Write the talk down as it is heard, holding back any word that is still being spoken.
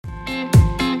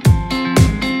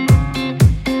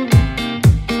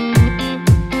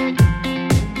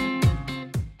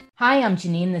Hi, I'm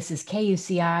Janine. This is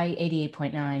KUCI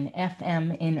 88.9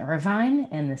 FM in Irvine,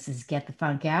 and this is Get the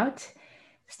Funk Out.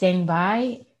 Standing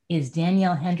by is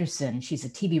Danielle Henderson. She's a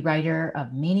TV writer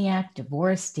of Maniac,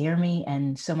 Divorce, Dare Me,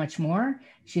 and so much more.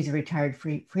 She's a retired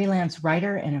freelance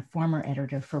writer and a former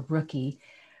editor for Rookie.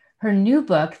 Her new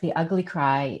book, The Ugly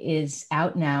Cry, is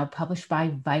out now, published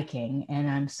by Viking, and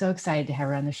I'm so excited to have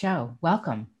her on the show.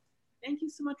 Welcome. Thank you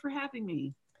so much for having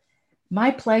me. My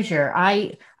pleasure.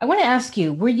 I want to ask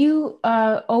you, were you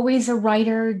always a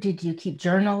writer? Did you keep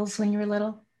journals when you were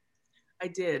little? I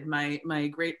did. My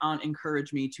great aunt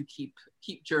encouraged me to keep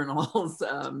journals.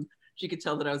 She could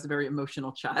tell that I was a very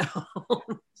emotional child.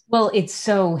 Well, it's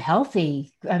so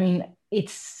healthy. I mean,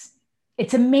 it's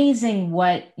amazing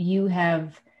what you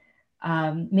have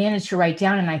managed to write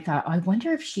down. And I thought, I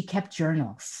wonder if she kept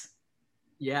journals.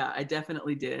 Yeah, I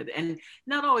definitely did, and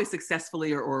not always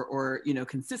successfully or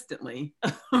consistently,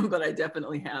 but I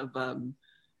definitely have.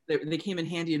 They came in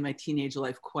handy in my teenage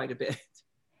life quite a bit.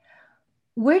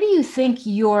 Where do you think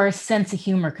your sense of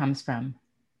humor comes from?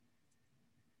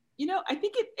 I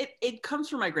think it comes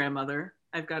from my grandmother.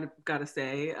 I've got to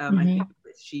say, I Mm-hmm. think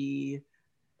that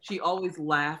she always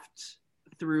laughed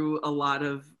through a lot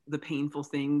of the painful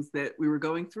things that we were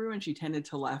going through, and she tended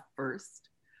to laugh first.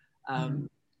 Yeah.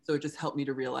 So it just helped me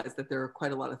to realize that there are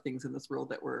quite a lot of things in this world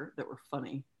that were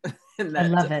funny, and I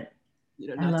that love it.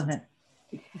 I not love to.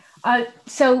 it.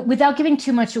 So, without giving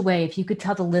too much away, if you could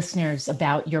tell the listeners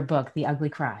about your book, The Ugly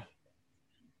Cry.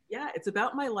 Yeah, it's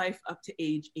about my life up to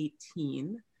age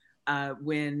 18,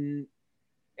 when,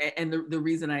 and the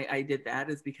reason I did that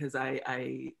is because I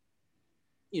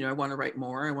want to write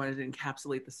more. I wanted to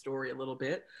encapsulate the story a little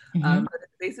bit. Mm-hmm. But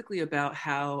it's basically about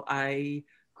how I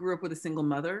grew up with a single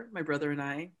mother. My brother and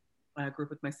I grew up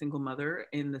with my single mother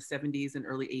in the 70s and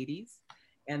early 80s.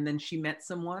 And then she met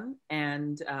someone,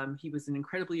 and he was an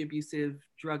incredibly abusive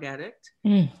drug addict.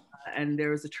 Mm. And there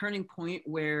was a turning point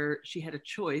where she had a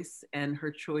choice, and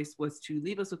her choice was to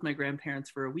leave us with my grandparents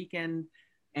for a weekend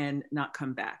and not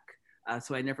come back.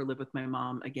 So I never lived with my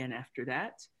mom again after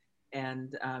that.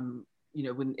 And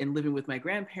when and living with my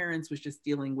grandparents was just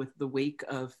dealing with the wake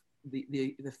of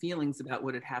the feelings about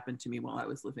what had happened to me while I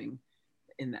was living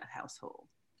in that household.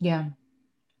 Yeah.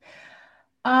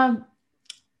 Um,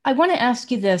 I want to ask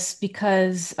you this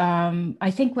because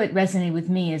I think what resonated with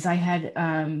me is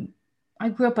I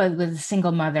grew up with a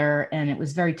single mother and it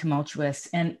was very tumultuous.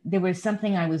 And there was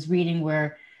something I was reading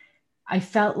where I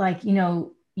felt like,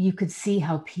 you could see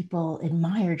how people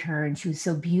admired her and she was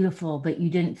so beautiful, but you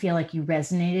didn't feel like you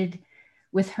resonated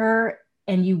with her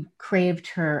and you craved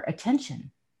her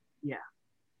attention. Yeah.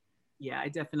 Yeah, I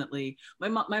definitely, my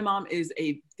mom is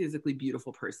a physically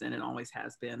beautiful person and always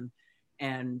has been.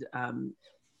 And,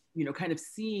 kind of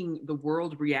seeing the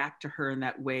world react to her in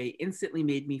that way instantly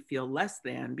made me feel less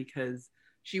than, because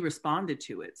she responded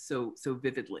to it so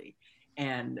vividly.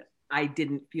 And I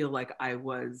didn't feel like I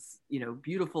was,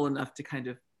 beautiful enough to kind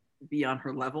of be on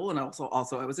her level. And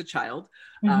also I was a child.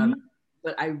 Um, Hmm.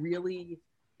 but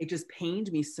it just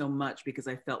pained me so much because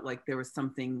I felt like there was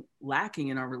something lacking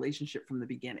in our relationship from the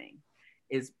beginning,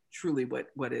 is truly what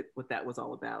that was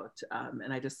all about.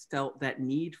 And I just felt that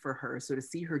need for her. So to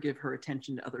see her give her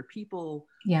attention to other people,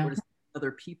 or Yeah. to see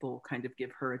other people kind of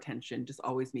give her attention, just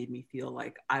always made me feel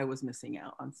like I was missing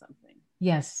out on something.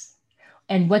 Yes.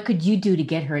 And what could you do to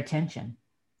get her attention?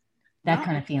 That Not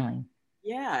kind of feeling.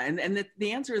 Yeah, and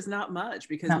the answer is not much,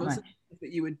 because Not most much. of the things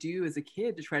that you would do as a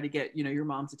kid to try to get your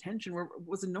mom's attention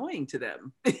was annoying to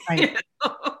them. Right.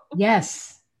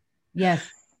 Yes. Yes.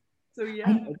 So yeah,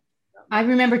 I, I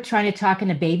remember trying to talk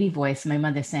in a baby voice, and my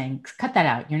mother saying, cut that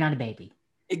out. You're not a baby.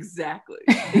 exactly,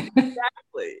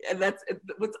 exactly. And that's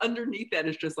what's underneath that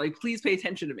is just like, please pay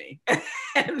attention to me.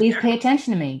 and Please pay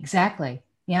attention to me. Exactly. and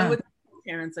Yeah. with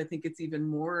parents, I think it's even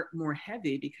more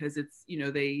heavy, because it's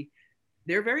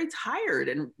they're very tired,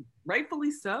 and rightfully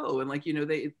so. And like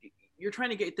you're trying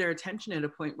to get their attention at a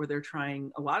point where they're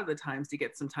trying a lot of the times to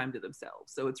get some time to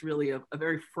themselves. So it's really a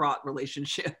very fraught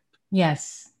relationship.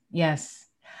 Yes. Yes.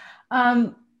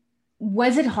 Um,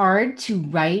 was it hard to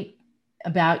write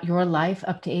about your life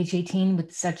up to age 18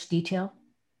 with such detail?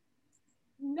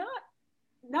 not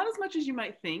not as much as you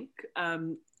might think.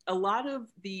 A lot of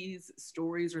these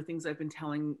stories are things I've been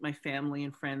telling my family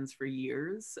and friends for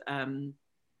years.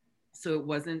 So it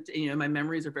wasn't, my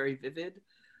memories are very vivid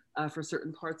for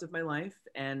certain parts of my life.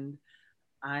 And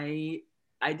I,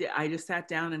 I just sat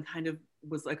down and kind of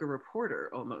was like a reporter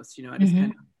almost, I just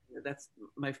kind Hmm. of, that's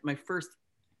my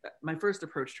first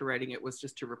approach to writing it, was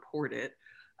just to report it,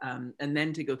 and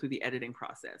then to go through the editing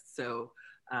process. So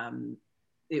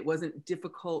it wasn't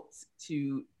difficult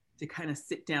to kind of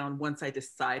sit down once I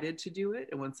decided to do it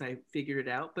and once I figured it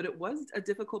out. But it was a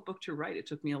difficult book to write. It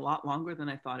took me a lot longer than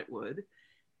I thought it would.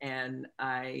 And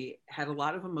I had a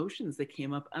lot of emotions that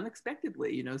came up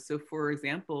unexpectedly, you know. So for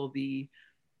example,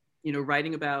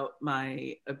 writing about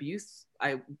my abuse,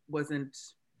 I wasn't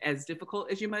as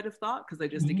difficult as you might have thought, because I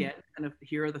just, again, kind of,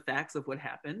 here are the facts of what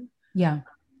happened. Yeah.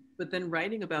 But then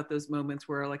writing about those moments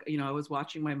where, like, you know, I was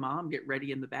watching my mom get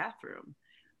ready in the bathroom,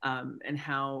 and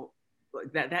how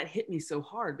that hit me so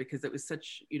hard, because it was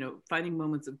such, you know, finding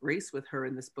moments of grace with her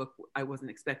in this book. I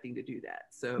wasn't expecting to do that.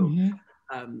 So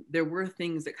there were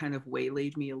things that kind of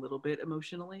waylaid me a little bit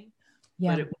emotionally,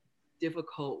 but it was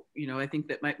difficult. You know, I think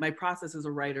that my process as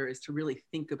a writer is to really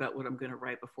think about what I'm going to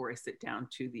write before I sit down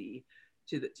to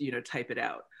you know, type it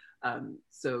out.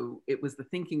 So it was the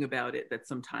thinking about it that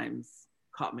sometimes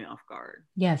caught me off guard.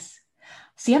 Yes.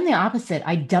 See, I'm the opposite.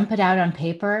 I dump it out on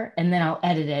paper and then I'll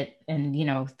edit it and, you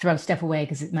know, throw stuff away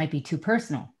because it might be too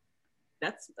personal.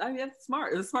 That's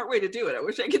smart. It's a smart way to do it. I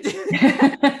wish I could do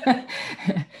it.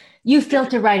 You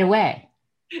filter right away.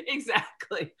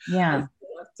 Exactly. Yeah. I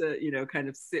still have to, you know, kind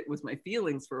of sit with my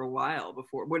feelings for a while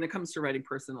before, when it comes to writing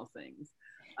personal things.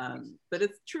 But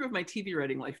it's true of my TV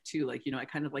writing life too. Like, you know, I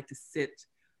kind of like to sit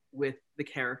with the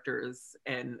characters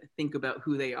and think about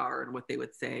who they are and what they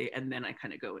would say, and then I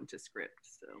kind of go into script.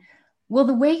 So, well,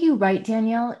 the way you write,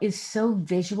 Danielle, is so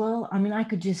visual. I mean, I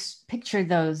could just picture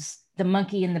the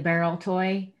monkey in the barrel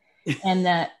toy, and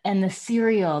the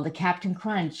cereal, the Captain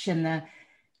Crunch, and the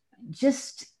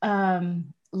just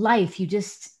life. You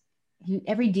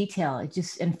every detail, it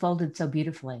just unfolded so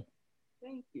beautifully.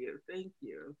 Thank you.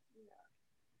 Yeah.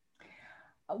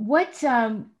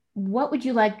 What would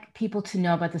you like people to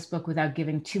know about this book without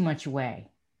giving too much away?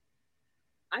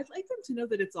 I'd like them to know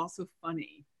that it's also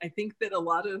funny. I think that a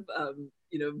lot of,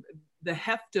 you know, the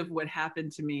heft of what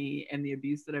happened to me and the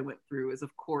abuse that I went through is,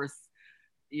 of course,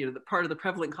 you know, the prevalent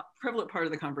part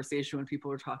of the conversation when people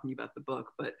are talking about the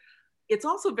book, but it's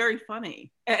also very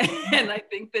funny. And I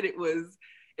think that it was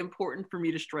important for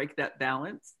me to strike that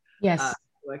balance. Yes.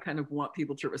 So I kind of want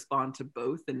people to respond to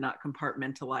both and not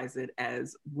compartmentalize it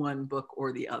as one book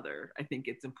or the other. I think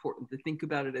it's important to think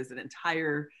about it as an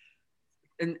entire,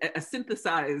 a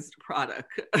synthesized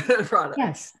product.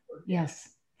 Yes. Yes.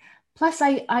 Plus,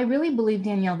 I really believe,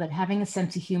 Danielle, that having a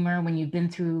sense of humor when you've been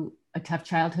through a tough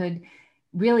childhood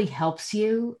really helps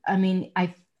you. I mean,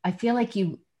 I feel like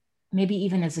you, maybe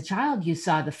even as a child, you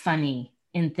saw the funny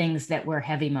in things that were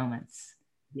heavy moments.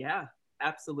 Yeah,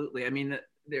 absolutely. I mean,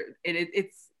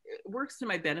 it works to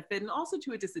my benefit and also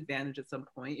to a disadvantage at some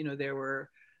point. You know, there were,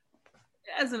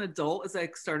 as an adult, as I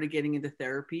started getting into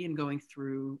therapy and going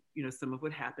through, you know, some of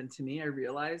what happened to me, I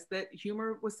realized that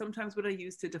humor was sometimes what I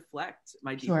used to deflect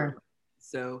my deeper. Sure.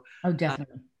 So, oh,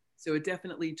 definitely. So it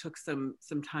definitely took some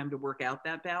time to work out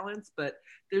that balance, but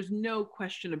there's no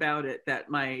question about it that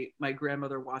my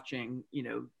grandmother watching, you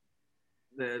know,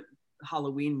 the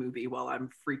Halloween movie while I'm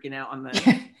freaking out on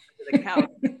the couch,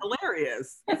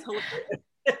 hilarious. It's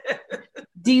hilarious.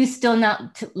 Do you still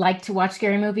not like to watch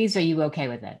scary movies? Or are you okay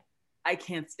with it? I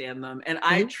can't stand them. And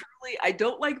I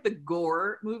don't like the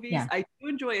gore movies. Yeah. I do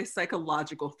enjoy a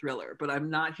psychological thriller, but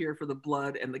I'm not here for the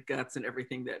blood and the guts and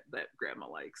everything that grandma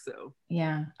likes. So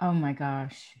yeah. Oh my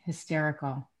gosh.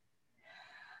 Hysterical.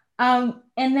 And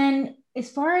then as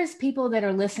far as people that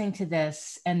are listening to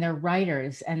this and they're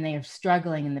writers and they are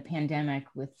struggling in the pandemic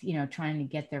with, you know, trying to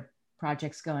get their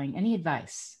projects going, any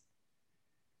advice?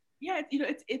 Yeah. You know,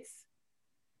 it's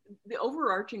the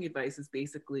overarching advice is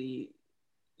basically,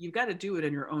 you've got to do it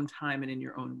in your own time and in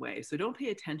your own way. So don't pay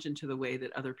attention to the way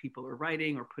that other people are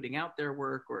writing or putting out their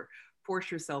work, or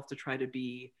force yourself to try to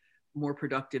be more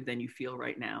productive than you feel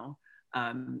right now.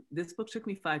 This book took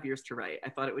me 5 years to write. I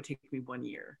thought it would take me 1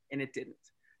 year, and it didn't.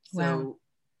 So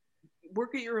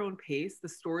work at your own pace. The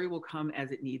story will come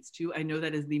as it needs to. I know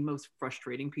that is the most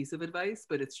frustrating piece of advice,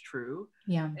 but it's true.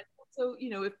 Yeah. And also, you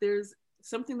know, if there's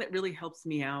something that really helps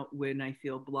me out when I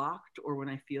feel blocked or when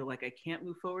I feel like I can't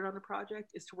move forward on a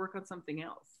project, is to work on something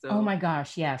else. So, oh my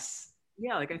gosh, yes.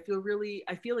 Yeah, like I feel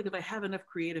like if I have enough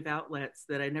creative outlets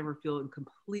that I never feel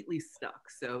completely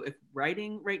stuck. So if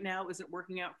writing right now isn't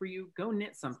working out for you, go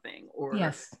knit something, or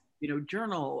you know,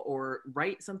 journal, or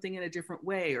write something in a different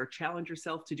way, or challenge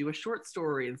yourself to do a short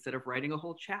story instead of writing a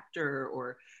whole chapter.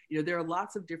 Or, you know, there are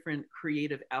lots of different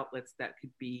creative outlets that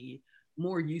could be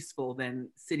more useful than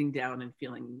sitting down and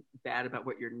feeling bad about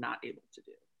what you're not able to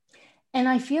do. And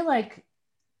I feel like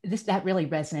that really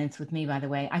resonates with me, by the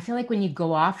way. I feel like when you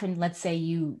go off and let's say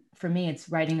for me, it's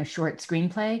writing a short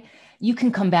screenplay, you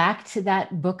can come back to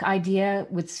that book idea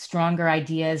with stronger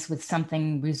ideas, with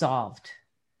something resolved.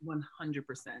 100%.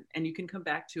 And you can come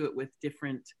back to it with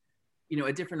different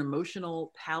a different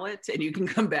emotional palette, and you can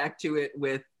come back to it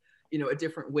with, a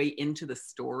different way into the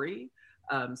story.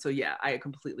 So yeah, I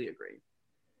completely agree.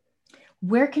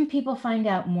 Where can people find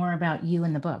out more about you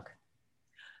and the book?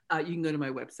 You can go to my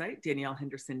website,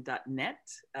 daniellehenderson.net.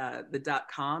 The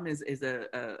 .com is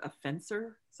a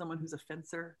fencer, someone who's a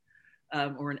fencer,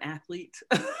 or an athlete.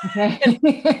 Okay.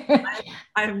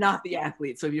 I am not the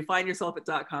athlete. So if you find yourself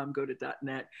at .com, go to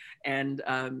 .net. And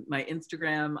my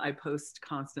Instagram, I post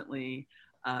constantly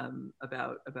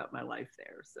about my life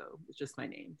there. So it's just my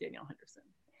name, Danielle Henderson.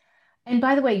 And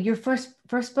by the way, your first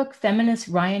book, Feminist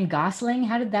Ryan Gosling,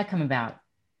 how did that come about?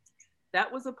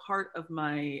 That was a part of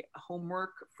my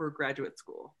homework for graduate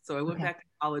school. So I went back to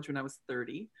college when I was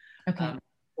 30. Okay.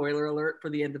 Spoiler alert for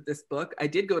the end of this book. I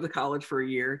did go to college for a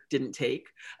year, didn't take.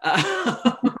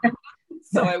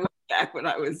 So I went back when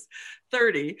I was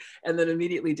 30 and then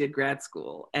immediately did grad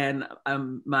school. And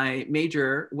my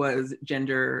major was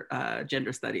gender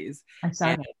studies. I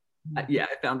saw that. Yeah,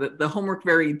 I found that the homework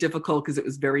very difficult because it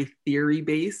was very theory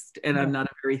based, and I'm not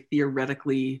a very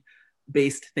theoretically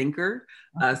based thinker.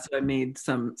 So I made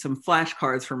some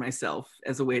flashcards for myself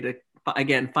as a way to,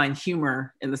 again, find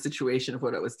humor in the situation of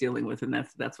what I was dealing with, and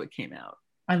that's what came out.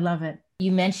 I love it.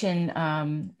 You mentioned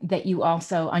that you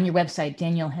also, on your website,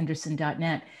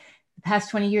 daniellehenderson.net, the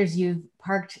past 20 years, you've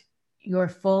parked your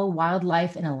full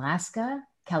wildlife in Alaska,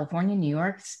 California, New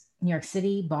York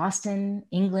City, Boston,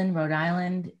 England, Rhode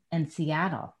Island, and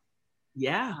Seattle.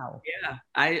 Yeah. Wow. Yeah.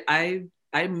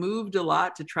 I moved a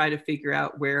lot to try to figure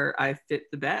out where I fit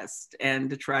the best and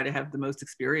to try to have the most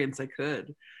experience I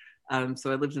could.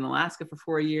 So I lived in Alaska for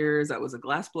 4 years. I was a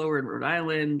glassblower in Rhode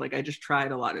Island. Like, I just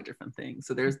tried a lot of different things.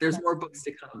 So there's more books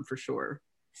to come for sure.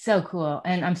 So cool.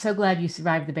 And I'm so glad you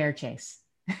survived the bear chase.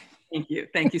 Thank you.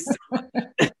 Thank you so much.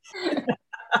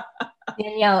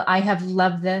 Danielle, I have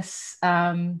loved this.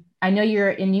 I know you're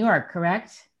in New York,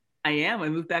 correct? I am. I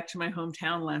moved back to my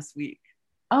hometown last week.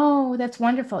 Oh, that's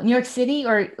wonderful. New York City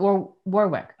or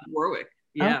Warwick? Warwick.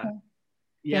 Yeah. Okay.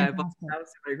 Yeah. I bought a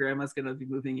house and my grandma's going to be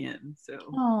moving in. So.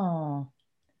 Oh,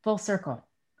 full circle.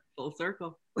 Full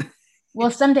circle. Well,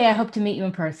 someday I hope to meet you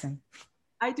in person.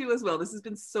 I do as well. This has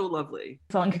been so lovely.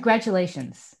 And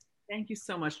congratulations. Thank you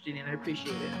so much, Jeannie. I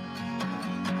appreciate it.